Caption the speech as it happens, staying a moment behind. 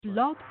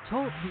Blog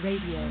Talk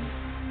Radio.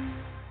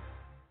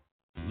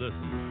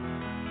 Listen,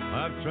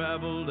 I've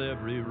traveled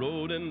every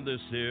road in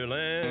this here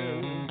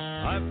land.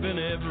 I've been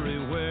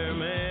everywhere,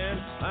 man.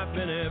 I've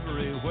been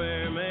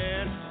everywhere,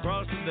 man.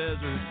 Across the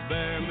deserts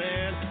bare,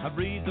 man. I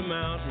breathe the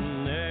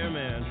mountain air,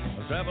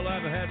 man. Of travel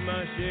I've had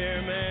my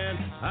share,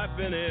 man. I've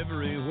been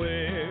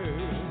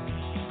everywhere.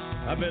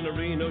 I've been to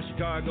Reno,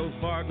 Chicago,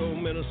 Fargo,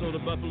 Minnesota,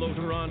 Buffalo,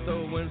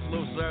 Toronto,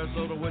 Winslow,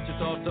 Sarasota,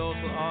 Wichita,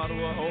 Tulsa,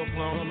 Ottawa,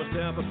 Oklahoma,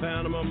 Tampa,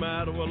 Panama,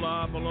 Mattawa,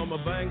 La Paloma,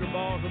 Bangor,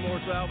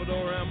 Baltimore,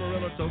 Salvador,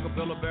 Amarillo,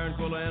 Tocopilla,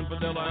 Barranquilla, and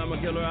Padilla,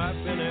 Amagilla.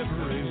 I've been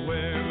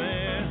everywhere,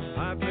 man.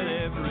 I've been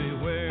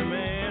everywhere,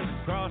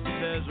 man. Across the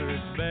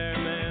deserts bare,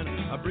 man.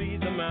 I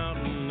breathe the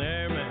mountain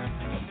air,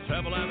 man. Of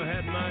travel I've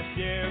had my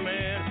share,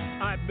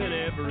 man. I've been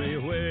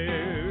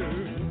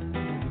everywhere.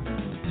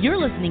 You're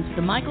listening to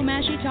the Michael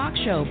Masci Talk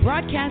Show,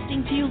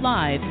 broadcasting to you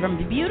live from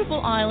the beautiful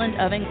island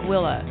of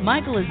Anguilla.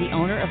 Michael is the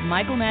owner of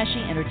Michael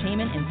Masci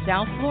Entertainment in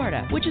South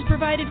Florida, which has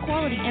provided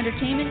quality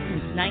entertainment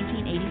since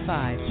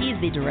 1985. He is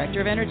the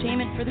Director of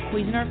Entertainment for the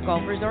Cuisinart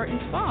Golf Resort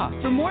and Spa.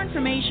 For more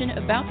information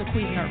about the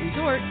Cuisinart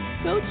Resort,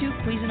 go to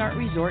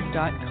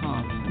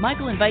CuisinartResort.com.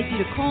 Michael invites you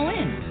to call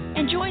in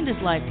and join this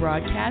live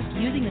broadcast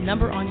using the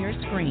number on your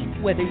screen.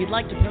 Whether you'd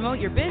like to promote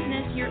your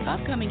business, your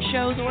upcoming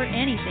shows, or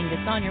anything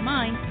that's on your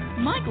mind,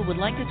 Michael would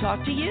like to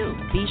talk to you.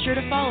 Be sure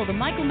to follow the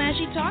Michael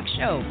Masci Talk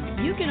Show.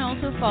 You can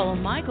also follow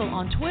Michael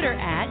on Twitter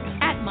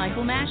at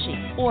Michael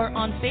Masci or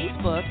on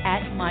Facebook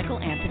at Michael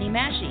Anthony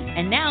Masci.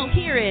 And now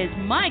here is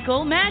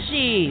Michael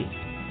Masci.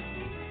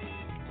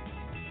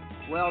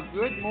 Well,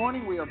 good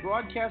morning. We are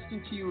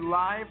broadcasting to you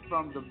live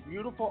from the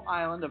beautiful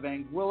island of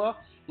Anguilla,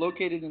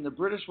 located in the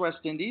British West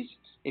Indies.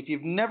 If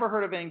you've never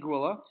heard of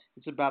Anguilla,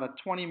 it's about a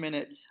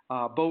 20-minute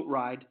boat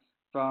ride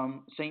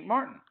from St.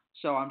 Martin.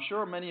 So I'm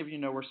sure many of you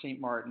know where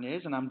St. Martin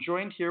is, and I'm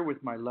joined here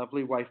with my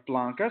lovely wife,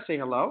 Blanca. Say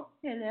hello.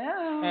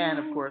 Hello. And,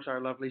 of course, our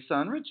lovely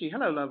son, Richie.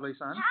 Hello, lovely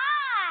son. Hi.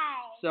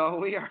 So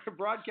we are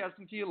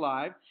broadcasting to you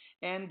live,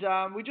 and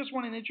we just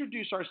want to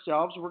introduce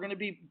ourselves. We're going to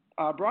be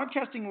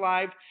broadcasting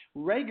live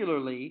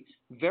regularly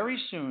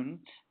very soon,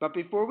 but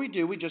before we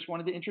do, we just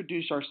wanted to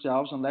introduce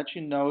ourselves and let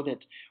you know that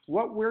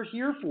what we're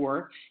here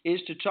for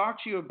is to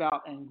talk to you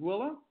about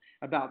Anguilla,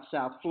 about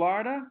South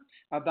Florida,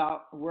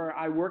 about where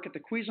I work at the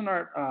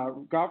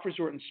Cuisinart Golf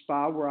Resort and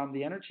Spa, where I'm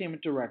the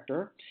entertainment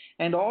director,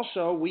 and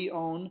also we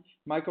own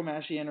Michael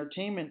Masci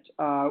Entertainment,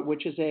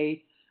 which is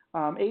a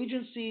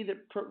agency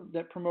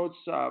that promotes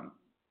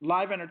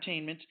live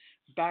entertainment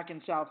back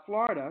in South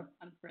Florida.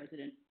 I'm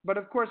president. But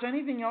of course,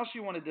 anything else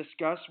you want to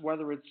discuss,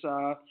 whether it's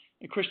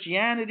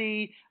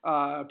Christianity,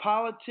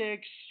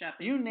 politics,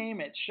 shopping. You name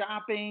it,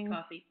 shopping,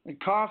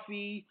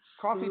 Coffee.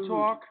 Coffee Food.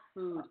 talk,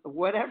 Food.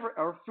 whatever,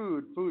 or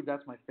food. Food,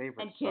 that's my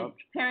favorite And kids.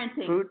 subject.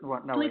 Parenting. Food,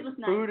 what? No, wait. Sleepless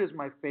nights. Food is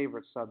my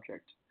favorite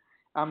subject.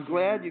 I'm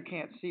glad you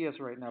can't see us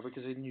right now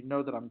because you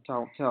know that I'm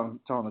telling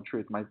the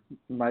truth. My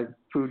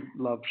food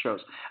love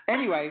shows.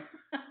 Anyway,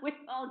 We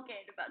all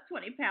gained about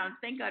 20 pounds.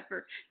 Thank God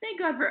for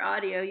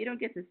audio. You don't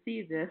get to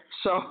see this.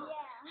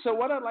 so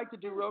what I'd like to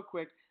do real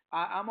quick.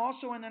 I'm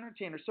also an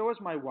entertainer. So is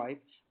my wife.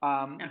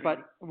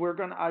 But we're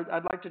gonna.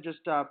 I'd like to just.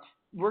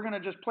 We're gonna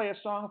just play a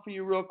song for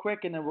you real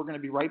quick, and then we're gonna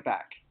be right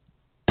back.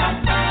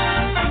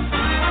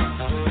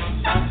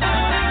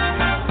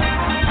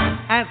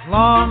 As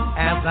long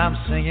as I'm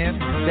singing,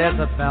 there's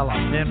a bell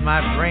in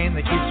my brain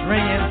that keeps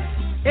ringing.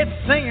 It's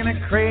singing a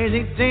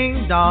crazy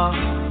ding-dong.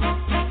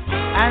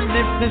 And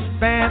if this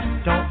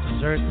band don't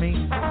desert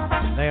me,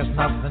 there's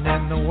nothing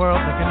in the world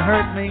that can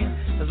hurt me.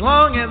 As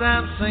long as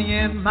I'm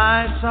singing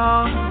my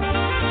song,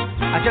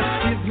 I just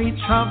give me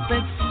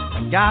trumpets,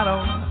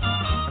 legato,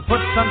 and put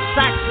some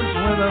saxes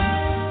with them,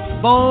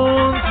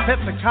 bones,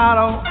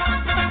 pizzicato.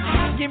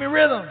 Give me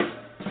rhythm.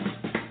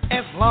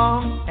 As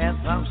long as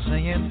I'm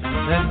singing,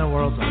 then the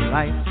world's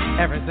alright.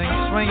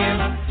 Everything's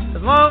swinging.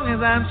 As long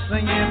as I'm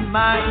singing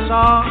my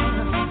song.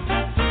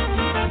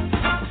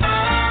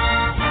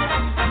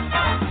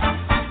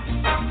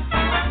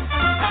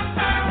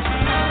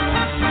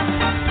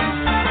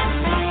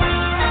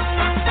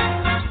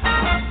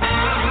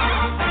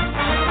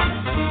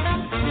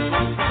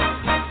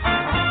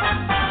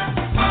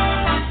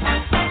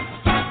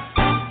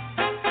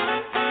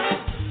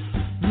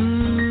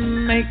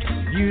 Make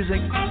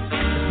music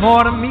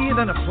more to me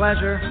than a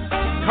pleasure,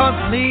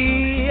 'cause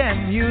me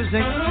and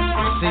music,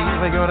 see,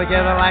 we go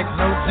together like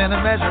notes in a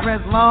measure.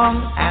 As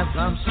long as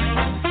I'm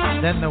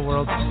singing, then the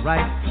world's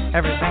right,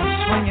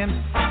 everything's swinging.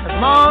 As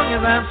long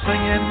as I'm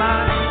singing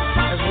my,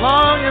 as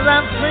long as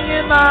I'm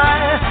singing my,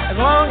 as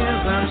long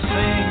as I'm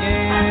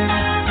singing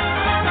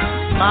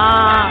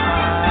my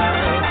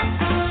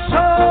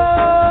song.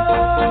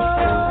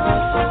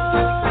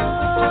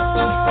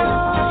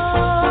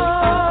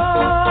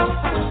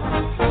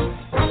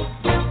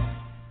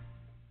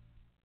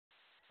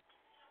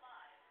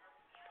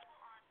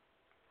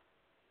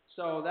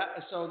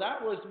 So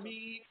that was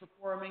me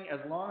performing As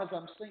Long As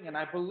I'm Singing.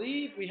 I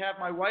believe we have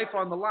my wife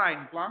on the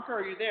line. Blanca,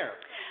 are you there?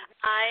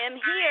 I am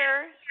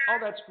here. Oh,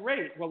 that's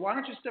great. Well, why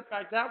don't you step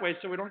back that way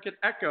so we don't get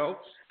echo?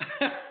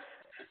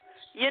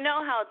 You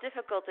know how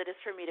difficult it is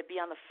for me to be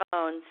on the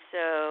phone,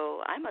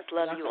 so I must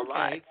love That's you a okay.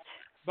 lot.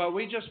 But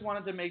we just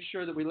wanted to make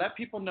sure that we let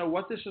people know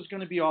what this is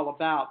going to be all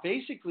about.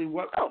 Basically,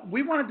 what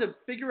we wanted to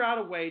figure out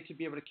a way to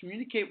be able to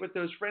communicate with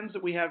those friends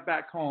that we have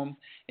back home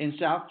in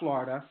South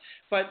Florida.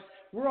 But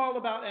we're all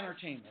about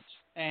entertainment,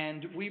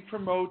 and we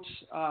promote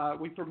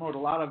a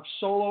lot of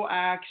solo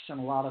acts and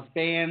a lot of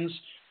bands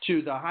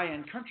to the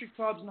high-end country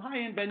clubs and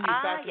high-end venues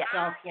back in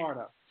South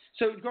Florida.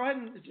 So go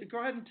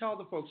ahead and tell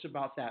the folks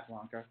about that,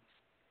 Blanca.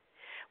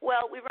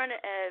 Well, we run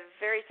a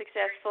very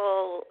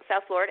successful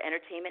South Florida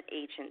entertainment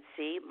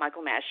agency,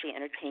 Michael Masci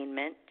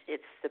Entertainment.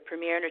 It's the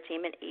premier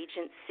entertainment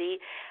agency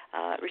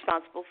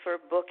responsible for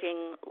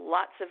booking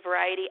lots of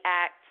variety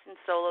acts and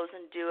solos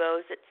and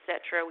duos,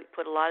 etc. We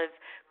put a lot of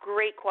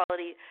great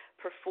quality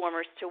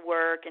performers to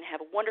work and have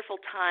a wonderful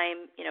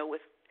time,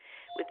 with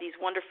these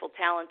wonderful,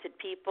 talented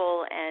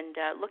people,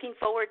 and looking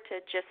forward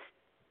to just,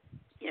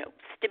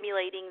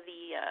 stimulating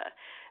the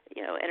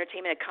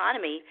entertainment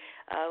economy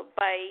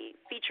by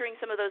featuring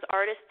some of those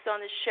artists on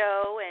the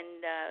show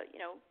and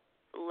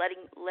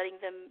letting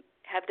them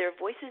have their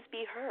voices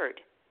be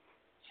heard.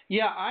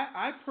 Yeah,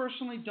 I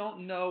personally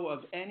don't know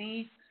of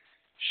any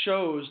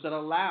shows that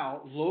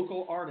allow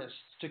local artists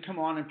to come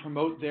on and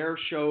promote their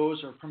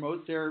shows or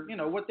promote their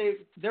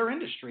their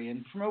industry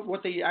and promote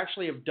what they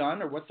actually have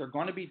done or what they're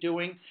going to be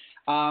doing.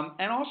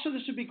 And also,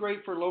 this would be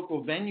great for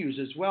local venues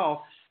as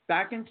well.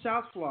 Back in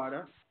South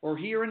Florida or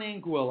here in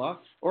Anguilla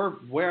or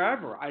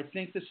wherever, I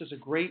think this is a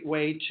great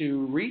way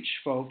to reach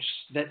folks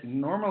that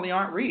normally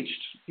aren't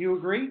reached. Do you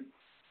agree?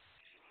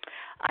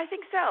 I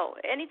think so.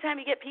 Anytime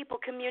you get people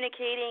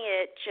communicating,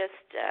 it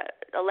just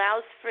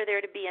allows for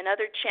there to be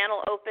another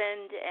channel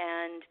opened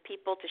and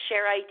people to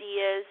share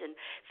ideas and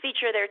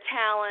feature their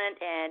talent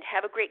and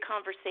have a great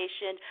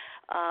conversation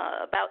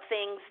about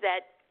things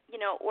that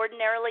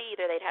ordinarily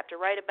either they'd have to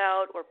write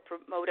about or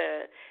promote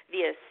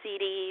via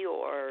CD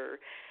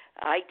or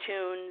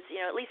iTunes.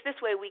 At least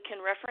this way we can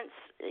reference,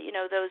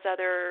 those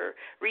other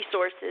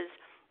resources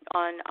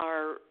on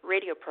our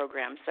radio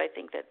program. So I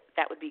think that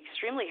would be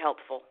extremely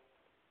helpful.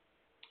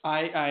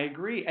 I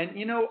agree. And,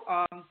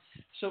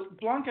 so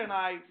Blanca and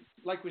I,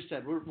 like we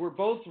said, we're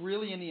both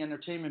really in the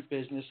entertainment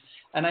business.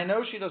 And I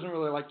know she doesn't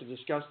really like to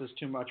discuss this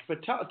too much,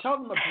 but tell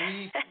them a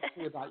brief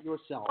history about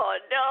yourself. Oh,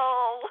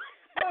 no.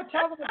 No,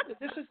 tell them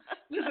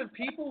listen,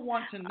 people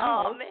want to know.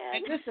 Oh, man.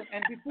 And listen,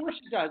 and before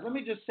she does, let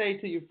me just say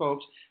to you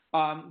folks,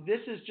 this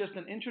is just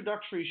an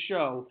introductory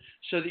show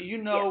so that you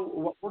know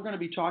what we're going to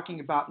be talking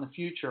about in the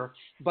future.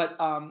 But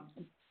tell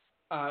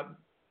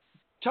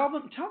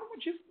them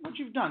what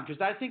you've done,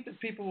 because I think that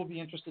people will be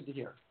interested to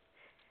hear.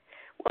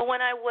 Well,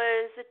 when I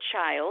was a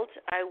child,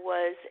 I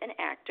was an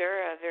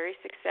actor, a very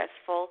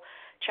successful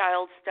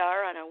child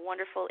star on a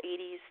wonderful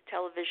 80s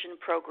television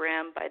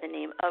program by the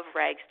name of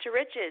Rags to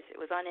Riches. It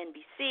was on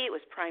NBC. It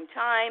was prime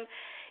time.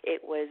 It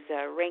was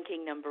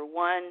ranking number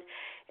 1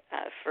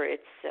 for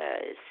its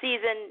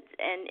season,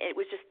 and it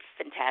was just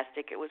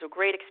fantastic. It was a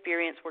great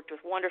experience. Worked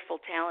with wonderful,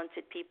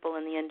 talented people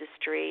in the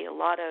industry. A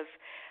lot of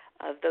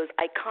those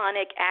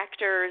iconic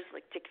actors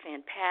like Dick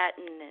Van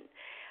Patten and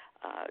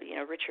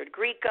Richard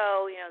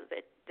Grieco,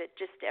 that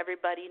just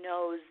everybody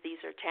knows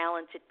these are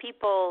talented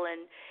people,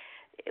 and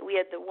we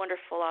had the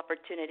wonderful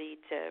opportunity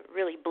to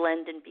really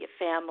blend and be a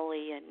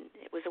family, and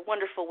it was a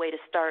wonderful way to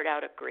start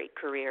out a great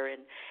career,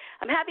 and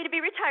I'm happy to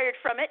be retired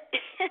from it.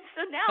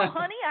 So now,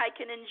 honey, I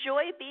can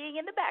enjoy being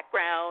in the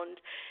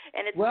background,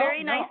 and it's very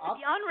nice to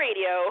be on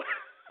radio.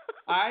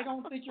 I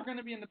don't think you're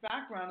going to be in the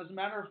background. As a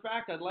matter of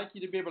fact, I'd like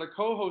you to be able to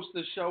co-host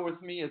this show with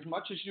me as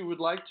much as you would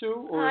like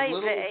to, or as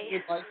little as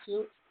you would like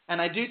to. And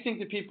I do think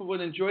that people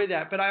would enjoy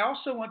that. But I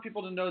also want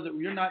people to know that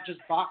we're not just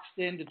boxed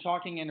into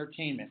talking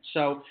entertainment.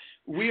 So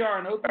we are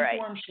an open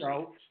forum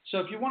show. So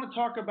if you want to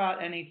talk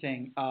about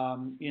anything,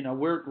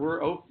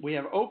 we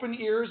have open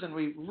ears, and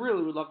we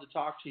really would love to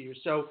talk to you.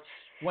 So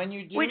when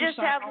you do, we just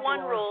have one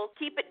rule: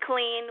 keep it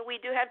clean. We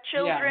do have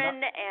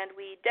children, and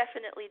we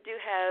definitely do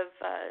have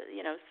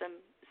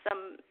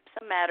some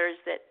matters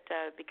that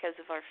because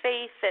of our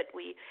faith that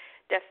we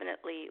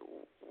definitely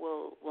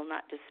will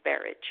not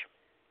disparage.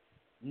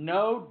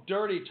 No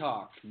dirty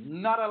talk.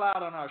 Not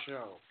allowed on our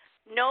show.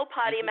 No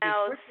potty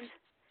mouths.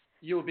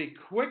 You'll be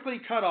quickly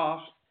cut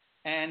off.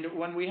 And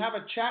when we have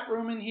a chat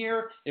room in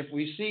here, if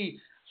we see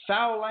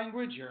foul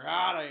language, you're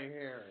out of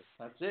here.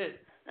 That's it.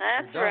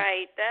 That's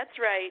right. That's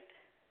right.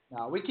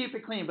 No, we keep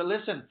it clean. But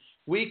listen,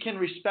 we can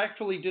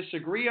respectfully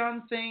disagree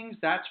on things.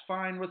 That's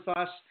fine with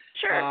us.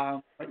 Sure.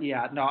 But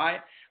yeah, no,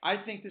 I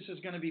think this is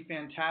going to be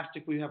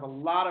fantastic. We have a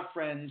lot of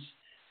friends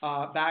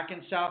back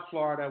in South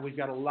Florida. We've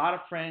got a lot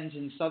of friends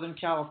in Southern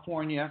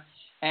California,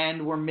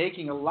 and we're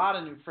making a lot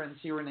of new friends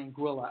here in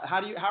Anguilla.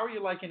 How are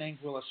you liking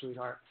Anguilla,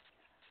 sweetheart?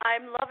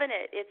 I'm loving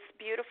it. It's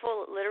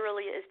beautiful. It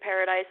literally is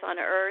paradise on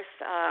earth.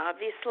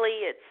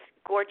 Obviously, it's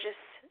gorgeous.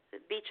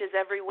 Beaches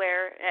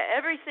everywhere.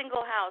 Every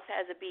single house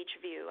has a beach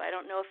view. I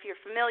don't know if you're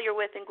familiar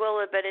with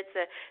Anguilla, but it's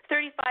a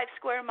 35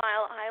 square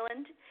mile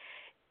island.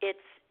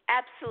 It's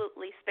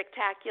absolutely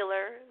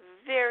spectacular,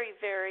 very,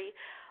 very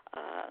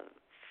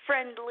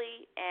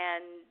friendly,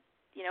 and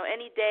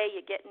any day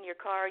you get in your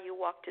car, you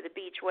walk to the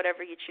beach,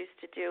 whatever you choose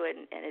to do,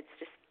 and it's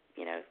just,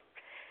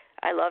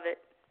 I love it.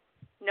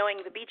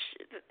 Knowing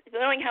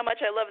how much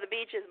I love the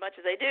beach as much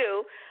as I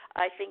do,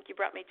 I think you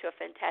brought me to a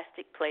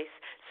fantastic place.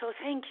 So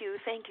thank you,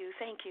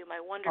 my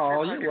wonderful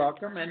Oh, partner. you're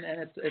welcome, and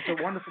it's a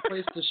wonderful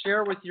place to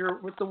share with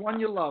the one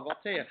you love. I'll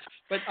tell you.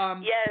 But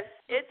yes,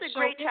 it's a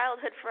great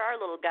childhood for our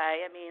little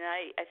guy. I mean,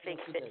 I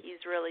think that he's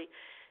really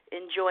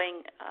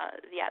enjoying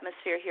the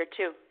atmosphere here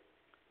too.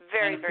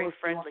 Very, very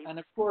friendly. And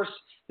of course,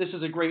 this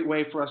is a great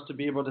way for us to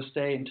be able to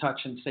stay in touch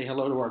and say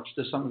hello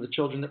to some of the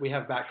children that we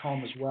have back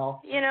home as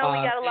well. We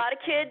got a lot of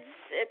kids.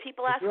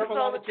 People ask us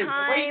all the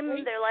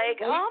time. They're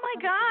like, "Oh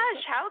my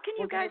gosh, how can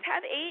you guys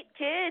have 8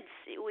 kids?"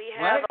 We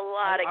have a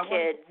lot of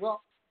kids.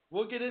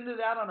 We'll get into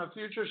that on a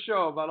future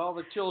show about all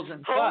the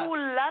children. Whole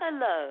lot of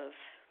love.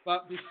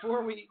 But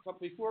before we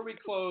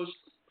close,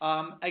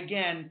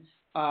 again.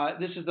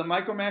 This is the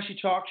Michael Masci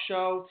Talk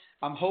Show.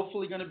 I'm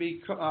hopefully going to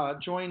be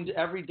joined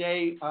every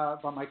day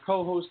by my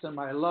co-host and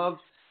my love,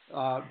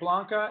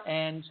 Blanca,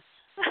 and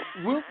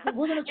we're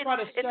going to try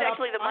to set up... It's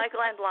actually the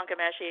Michael and Blanca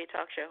Masci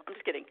Talk Show. I'm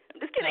just kidding.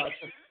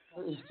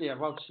 Yeah,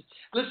 well,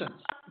 listen,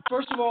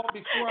 first of all,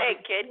 before... Hey,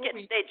 kid, get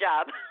a day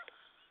job.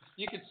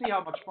 You can see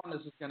how much fun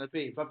this is going to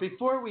be. But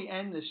before we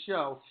end the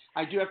show,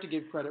 I do have to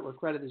give credit where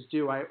credit is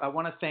due. I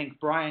want to thank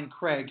Brian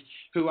Craig,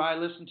 who I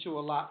listen to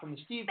a lot from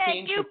the Steve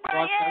Kane Show. Thank you,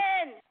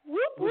 Brian!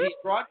 He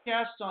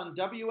broadcasts on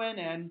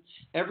WNN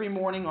every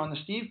morning on the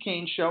Steve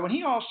Kane Show, and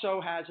he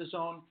also has his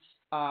own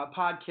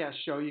podcast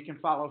show. You can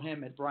follow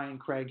him at Brian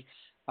Craig.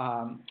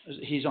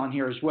 He's on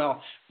here as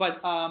well. But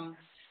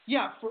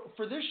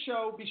for this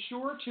show, be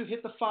sure to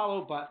hit the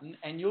follow button,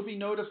 and you'll be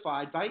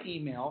notified by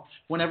email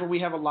whenever we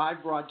have a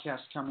live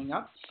broadcast coming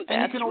up.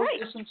 And you can always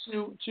listen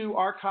to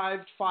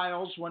archived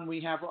files when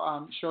we have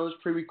shows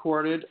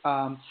pre-recorded.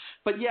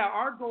 But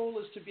our goal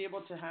is to be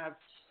able to have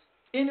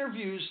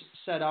interviews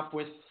set up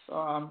with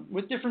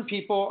different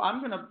people. I'm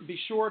going to be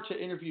sure to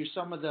interview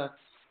some of the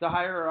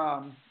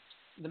higher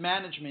the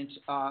management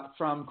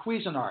from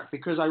Cuisinart,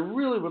 because I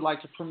really would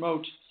like to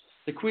promote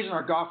the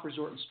Cuisinart Golf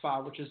Resort and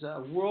Spa, which is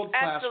a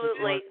world-class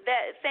Absolutely.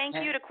 resort. Thank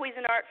you to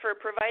Cuisinart for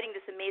providing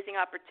this amazing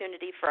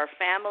opportunity for our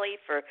family,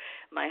 for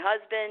my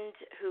husband,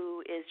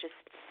 who is just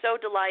so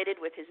delighted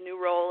with his new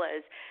role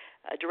as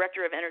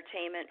Director of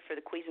Entertainment for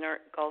the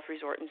Cuisinart Golf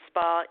Resort and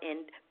Spa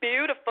in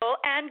beautiful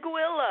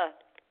Anguilla.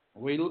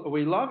 We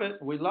love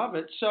it. We love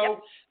it. So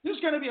there's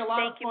going to be a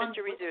lot of fun. Thank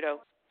you, Mr. Rizzuto.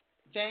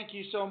 Thank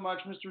you so much,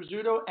 Mr.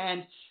 Rizzuto.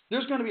 And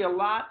there's going to be a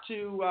lot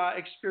to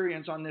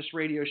experience on this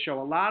radio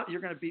show.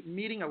 You're going to be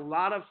meeting a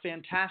lot of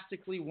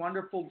fantastically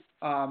wonderful,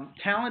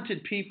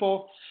 talented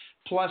people,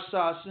 plus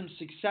some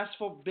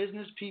successful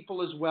business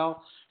people as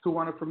well who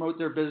want to promote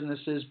their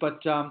businesses.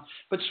 But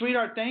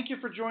sweetheart, thank you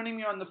for joining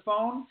me on the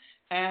phone.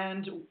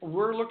 And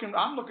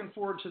I'm looking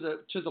forward to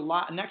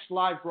the next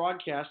live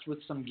broadcast with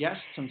some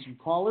guests and some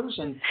callers.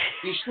 And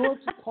be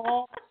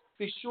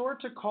sure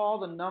to call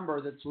the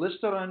number that's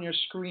listed on your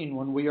screen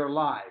when we are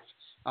live.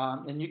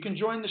 And you can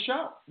join the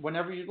show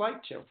whenever you'd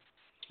like to.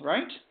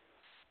 Right?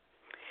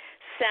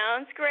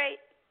 Sounds great.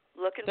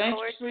 Looking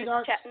forward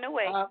to chatting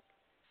away.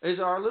 Is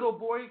our little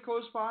boy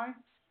close by?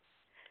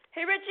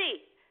 Hey,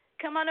 Richie,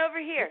 come on over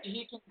here.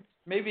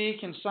 Maybe he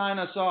can sign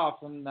us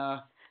off. And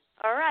all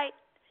right.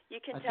 You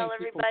can tell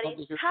everybody,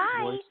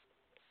 hi.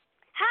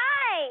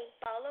 Hi.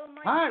 Follow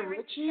my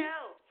parents'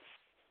 show.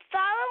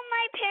 Follow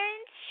my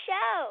parents'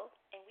 show.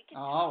 And we can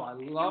I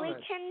love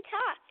it. We can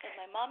talk. And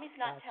my mommy's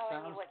not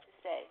telling me what to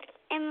say.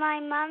 And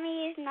my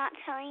mommy is not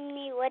telling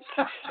me what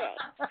to say.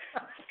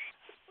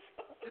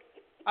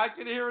 I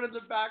can hear it in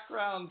the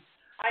background.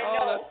 I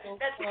know.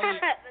 That's so funny.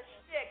 The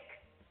shtick.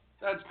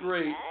 That's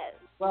great. Yes.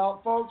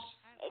 Well, folks,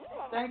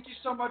 thank you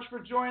so much for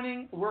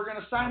joining. We're going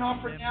to sign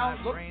off for now.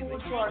 Look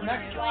forward to our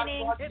next live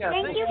broadcast.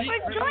 Thank you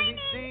for joining.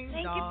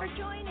 Thank you for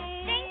joining.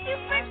 Thank you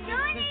for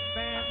joining.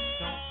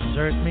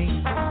 Desert me.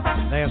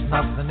 There's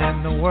nothing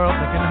in the world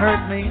that can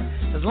hurt me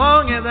as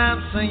long as I'm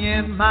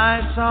singing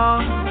my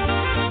song.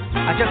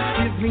 I just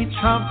give me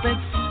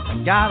trumpets,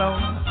 legato,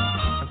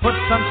 and put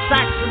some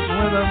saxes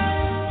with them,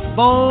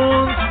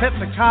 bones,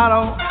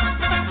 pizzicato.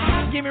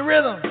 Give me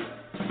rhythm.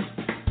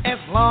 As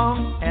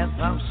long as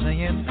I'm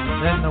singing,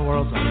 then the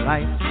world's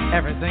alright.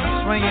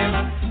 Everything's swinging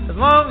as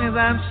long as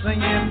I'm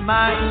singing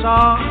my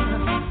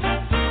song.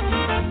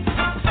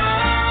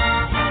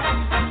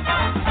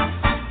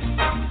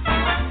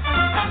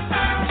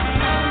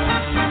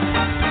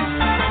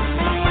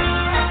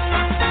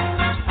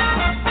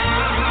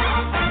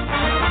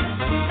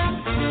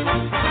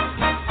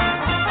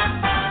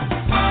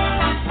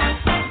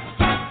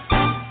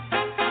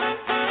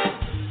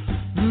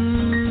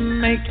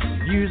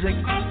 Making music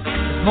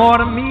is more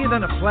to me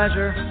than a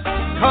pleasure,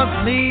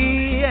 'cause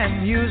me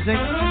and music,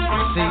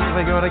 see,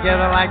 we go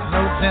together like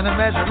notes in a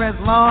measure. As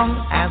long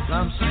as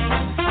I'm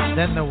singing,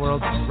 then the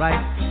world's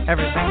alright.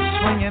 Everything's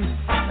swinging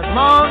as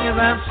long as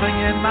I'm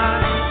singing my,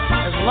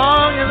 as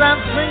long as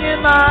I'm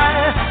singing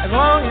my, as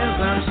long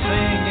as I'm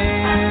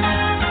singing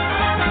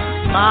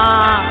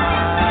my.